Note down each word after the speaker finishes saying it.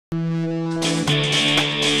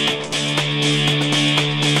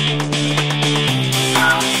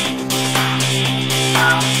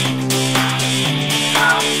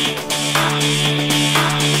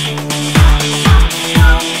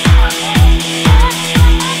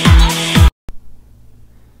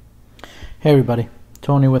Hey everybody,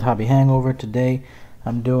 Tony with Hobby Hangover. Today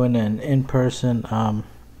I'm doing an in-person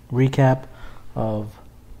recap of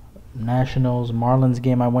Nationals Marlins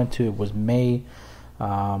game I went to. It was May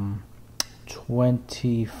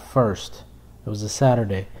 21st. It was a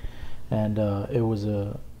Saturday, and it was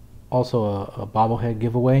also a bobblehead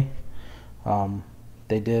giveaway.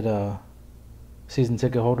 They did a season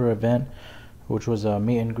ticket holder event, which was a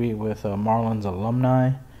meet and greet with Marlins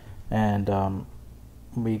alumni, and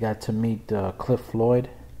we got to meet Cliff Floyd,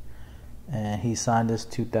 and he signed his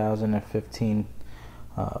 2015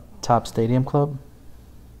 Top Stadium Club,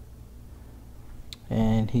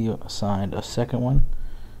 and he signed a second one.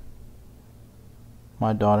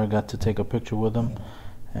 My daughter got to take a picture with him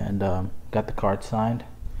and got the card signed.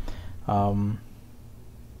 Then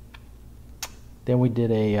we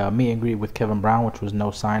did a meet and greet with Kevin Brown, which was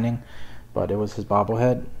no signing, but it was his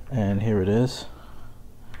bobblehead, and here it is.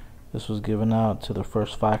 This was given out to the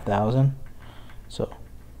first 5,000. So,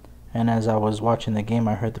 and as I was watching the game,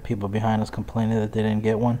 I heard the people behind us complaining that they didn't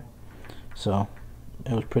get one. So,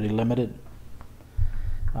 it was pretty limited.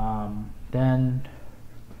 Then,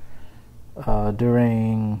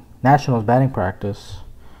 during Nationals batting practice,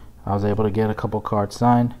 I was able to get a couple cards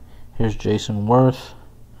signed. Here's Jason Worth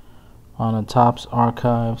on the Topps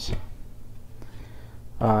Archives.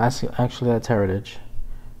 Actually, that's Heritage.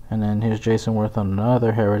 And then here's Jason Worth on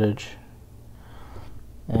another Heritage.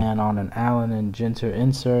 And on an Allen and Ginter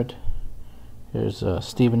insert, here's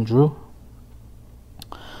Stephen Drew.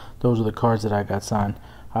 Those are the cards that I got signed.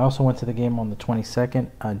 I also went to the game on the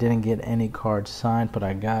 22nd. I didn't get any cards signed, but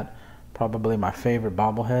I got probably my favorite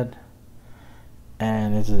bobblehead.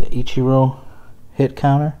 And it's an Ichiro hit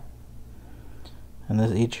counter. And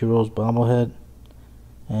this is Ichiro's bobblehead.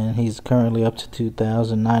 And he's currently up to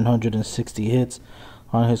 2,960 hits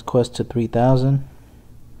on his quest to 3,000.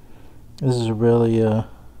 This is really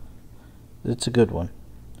it's a good one.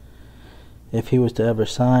 If he was to ever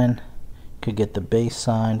sign, could get the base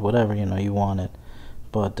signed, whatever you wanted.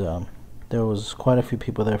 But there was quite a few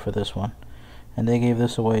people there for this one, and they gave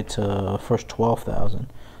this away to first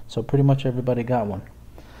 12,000. So pretty much everybody got one.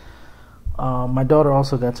 My daughter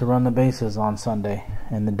also got to run the bases on Sunday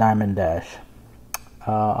in the Diamond Dash.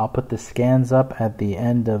 I'll put the scans up at the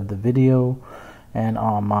end of the video and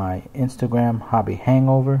on my Instagram, Hobby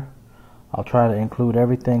Hangover. I'll try to include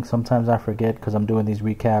everything. Sometimes I forget because I'm doing these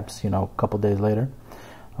recaps, a couple days later.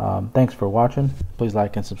 Thanks for watching. Please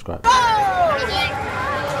like and subscribe. Keep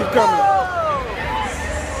coming.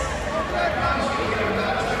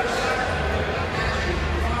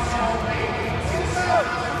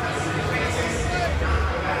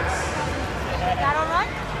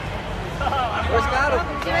 Where's got him?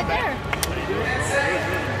 See right there.